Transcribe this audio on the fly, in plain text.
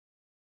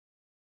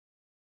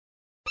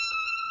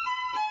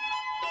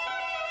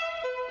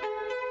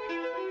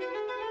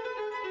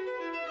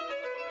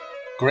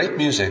Great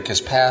music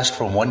is passed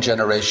from one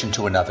generation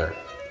to another.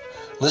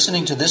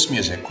 Listening to this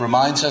music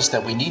reminds us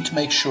that we need to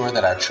make sure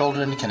that our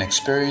children can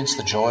experience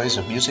the joys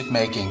of music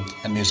making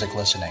and music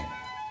listening.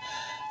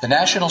 The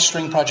National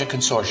String Project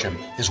Consortium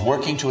is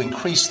working to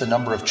increase the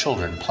number of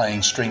children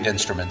playing stringed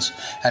instruments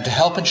and to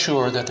help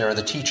ensure that there are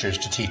the teachers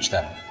to teach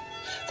them.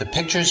 The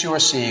pictures you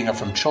are seeing are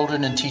from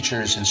children and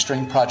teachers in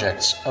string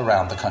projects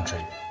around the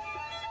country.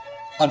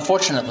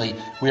 Unfortunately,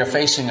 we are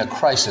facing a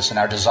crisis in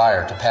our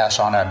desire to pass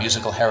on our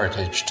musical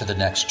heritage to the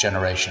next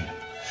generation.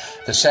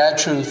 The sad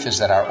truth is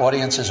that our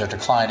audiences are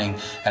declining,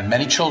 and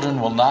many children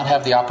will not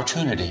have the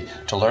opportunity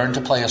to learn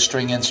to play a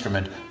string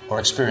instrument or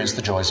experience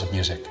the joys of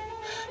music.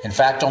 In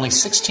fact, only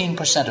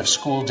 16% of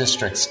school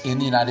districts in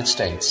the United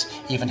States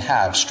even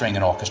have string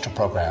and orchestra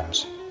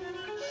programs.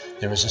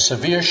 There is a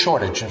severe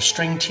shortage of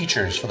string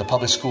teachers for the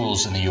public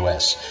schools in the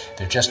U.S.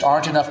 There just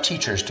aren't enough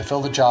teachers to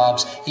fill the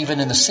jobs even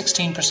in the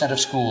 16% of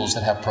schools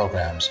that have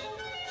programs.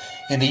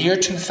 In the year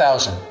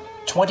 2000,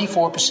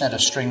 24%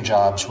 of string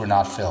jobs were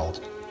not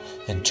filled.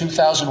 In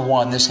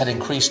 2001, this had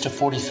increased to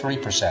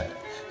 43%,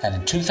 and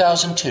in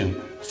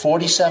 2002,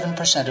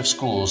 47% of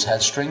schools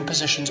had string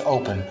positions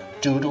open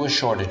due to a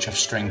shortage of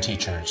string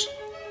teachers.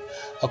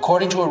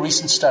 According to a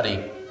recent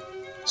study,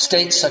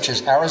 states such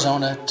as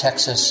Arizona,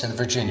 Texas, and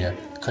Virginia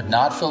could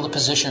not fill the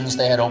positions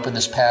they had open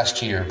this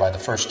past year by the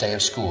first day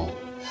of school.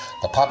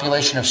 The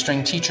population of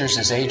string teachers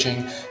is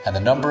aging, and the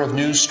number of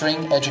new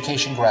string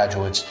education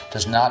graduates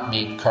does not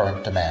meet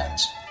current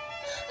demands.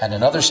 And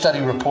another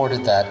study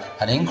reported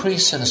that an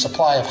increase in the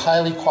supply of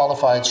highly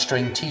qualified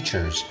string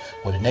teachers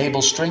would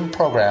enable string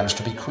programs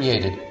to be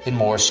created in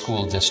more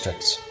school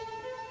districts.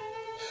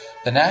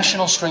 The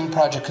National String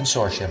Project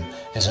Consortium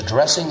is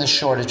addressing the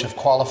shortage of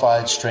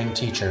qualified string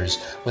teachers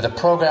with a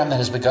program that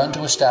has begun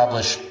to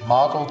establish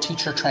model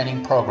teacher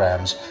training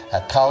programs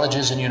at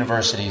colleges and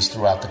universities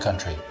throughout the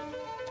country.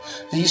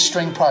 These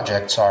string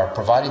projects are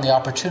providing the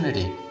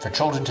opportunity for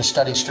children to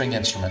study string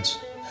instruments,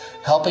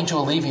 helping to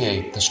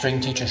alleviate the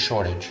string teacher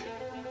shortage,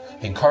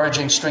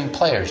 encouraging string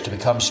players to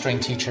become string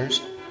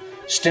teachers,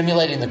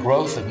 stimulating the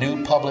growth of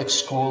new public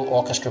school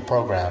orchestra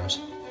programs,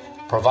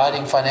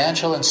 providing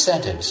financial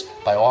incentives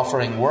by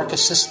offering work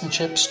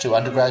assistantships to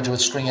undergraduate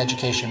string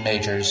education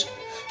majors,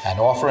 and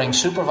offering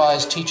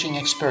supervised teaching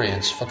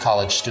experience for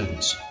college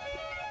students.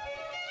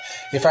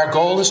 If our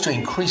goal is to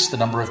increase the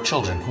number of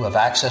children who have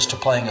access to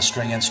playing a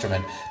string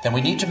instrument, then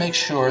we need to make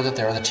sure that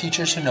there are the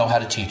teachers who know how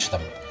to teach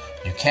them.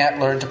 You can't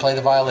learn to play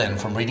the violin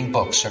from reading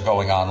books or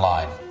going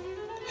online.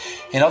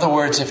 In other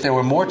words, if there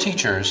were more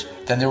teachers,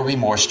 then there would be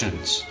more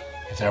students.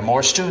 If there are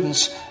more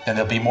students, then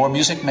there'll be more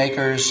music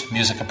makers,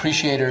 music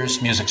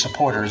appreciators, music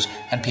supporters,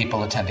 and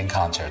people attending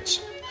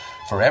concerts.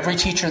 For every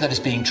teacher that is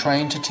being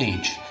trained to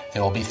teach,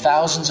 there will be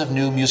thousands of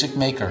new music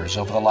makers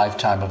over the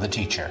lifetime of the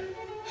teacher.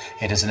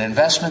 It is an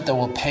investment that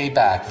will pay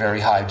back very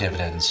high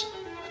dividends.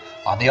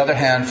 On the other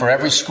hand, for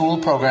every school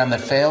program that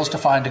fails to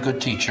find a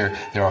good teacher,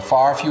 there are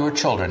far fewer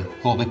children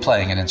who will be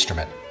playing an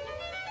instrument.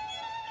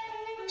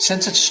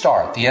 Since its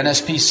start, the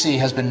NSPC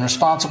has been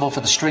responsible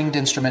for the stringed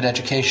instrument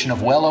education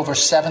of well over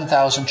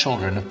 7,000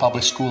 children of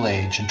public school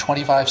age in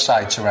 25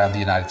 sites around the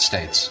United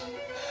States.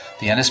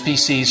 The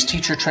NSPC's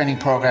teacher training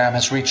program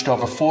has reached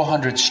over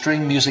 400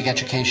 string music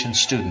education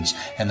students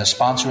in the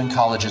sponsoring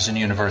colleges and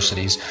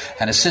universities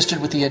and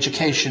assisted with the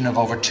education of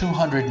over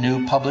 200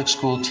 new public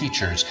school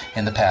teachers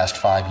in the past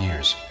 5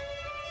 years.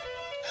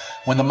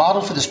 When the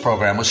model for this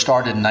program was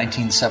started in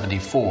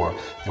 1974,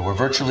 there were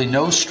virtually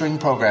no string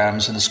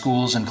programs in the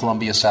schools in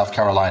Columbia, South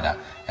Carolina,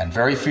 and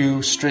very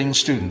few string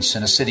students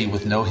in a city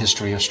with no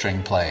history of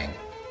string playing.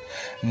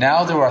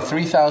 Now there are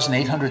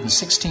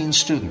 3,816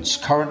 students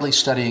currently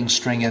studying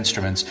string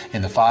instruments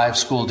in the 5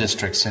 school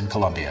districts in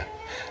Columbia.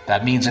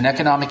 That means an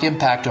economic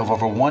impact of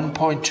over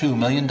 $1.2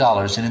 million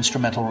in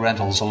instrumental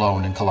rentals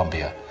alone in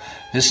Columbia.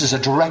 This is a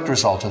direct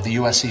result of the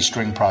USC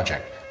String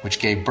Project, which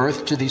gave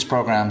birth to these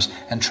programs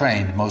and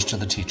trained most of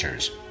the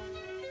teachers.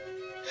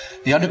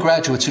 The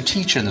undergraduates who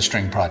teach in the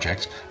String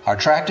Project are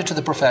attracted to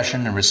the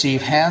profession and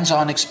receive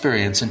hands-on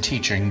experience in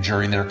teaching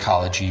during their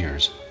college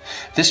years.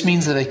 This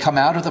means that they come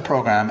out of the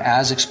program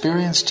as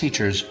experienced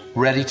teachers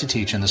ready to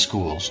teach in the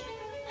schools.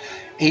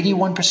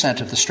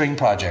 81% of the string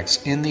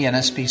projects in the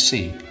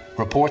NSPC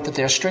report that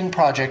their string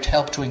project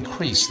helped to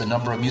increase the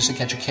number of music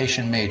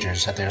education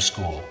majors at their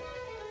school.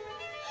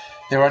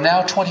 There are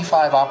now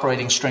 25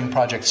 operating string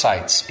project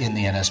sites in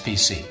the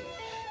NSPC.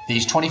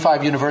 These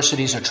 25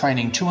 universities are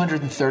training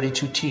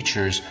 232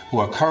 teachers who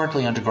are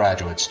currently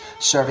undergraduates,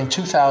 serving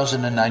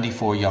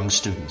 2,094 young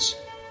students.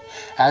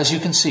 As you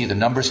can see, the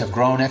numbers have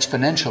grown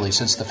exponentially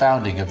since the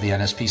founding of the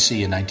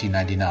NSPC in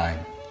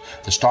 1999.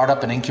 The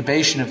startup and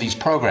incubation of these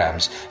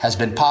programs has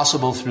been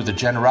possible through the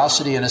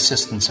generosity and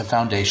assistance of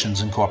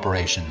foundations and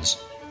corporations.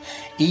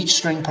 Each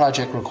string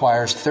project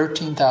requires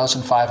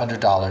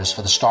 $13,500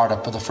 for the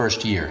startup of the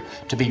first year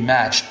to be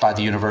matched by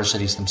the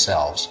universities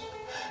themselves.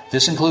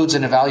 This includes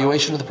an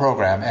evaluation of the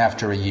program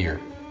after a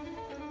year.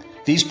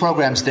 These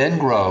programs then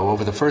grow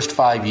over the first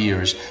 5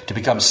 years to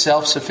become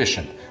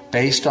self-sufficient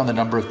based on the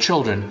number of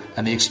children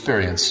and the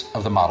experience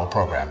of the model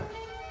program.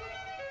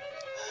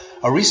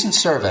 A recent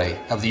survey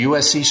of the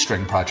USC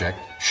String Project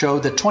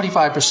showed that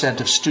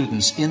 25% of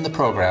students in the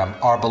program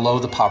are below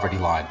the poverty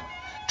line,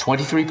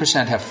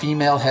 23% have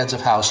female heads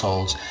of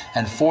households,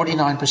 and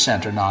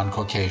 49% are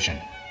non-Caucasian,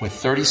 with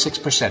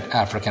 36%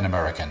 African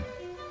American.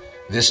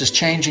 This is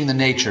changing the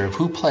nature of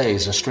who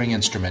plays a string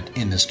instrument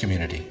in this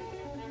community.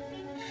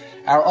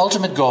 Our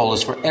ultimate goal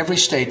is for every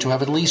state to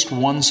have at least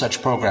one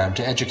such program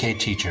to educate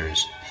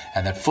teachers,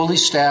 and that fully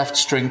staffed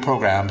string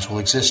programs will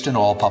exist in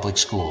all public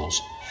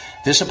schools.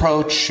 This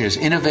approach is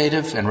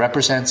innovative and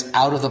represents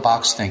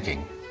out-of-the-box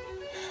thinking.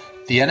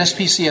 The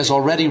NSPC has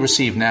already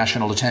received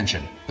national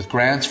attention, with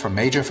grants from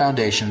major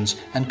foundations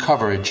and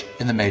coverage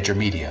in the major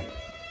media.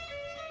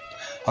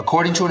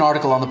 According to an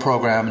article on the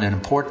program in an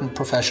important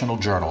professional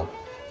journal,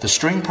 the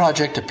String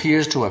Project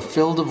appears to have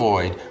filled a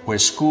void where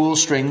school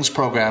strings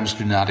programs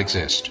do not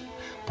exist.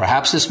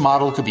 Perhaps this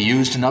model could be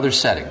used in other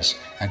settings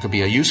and could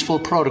be a useful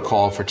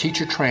protocol for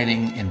teacher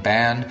training in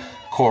band,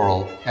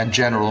 choral, and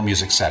general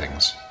music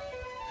settings.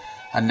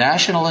 A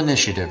national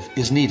initiative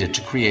is needed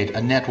to create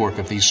a network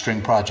of these string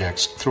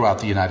projects throughout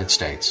the United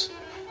States.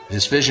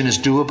 This vision is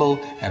doable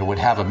and would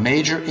have a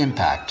major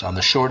impact on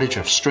the shortage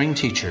of string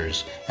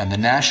teachers and the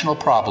national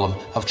problem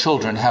of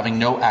children having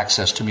no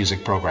access to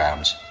music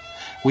programs.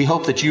 We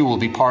hope that you will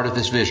be part of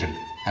this vision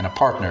and a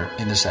partner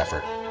in this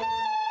effort.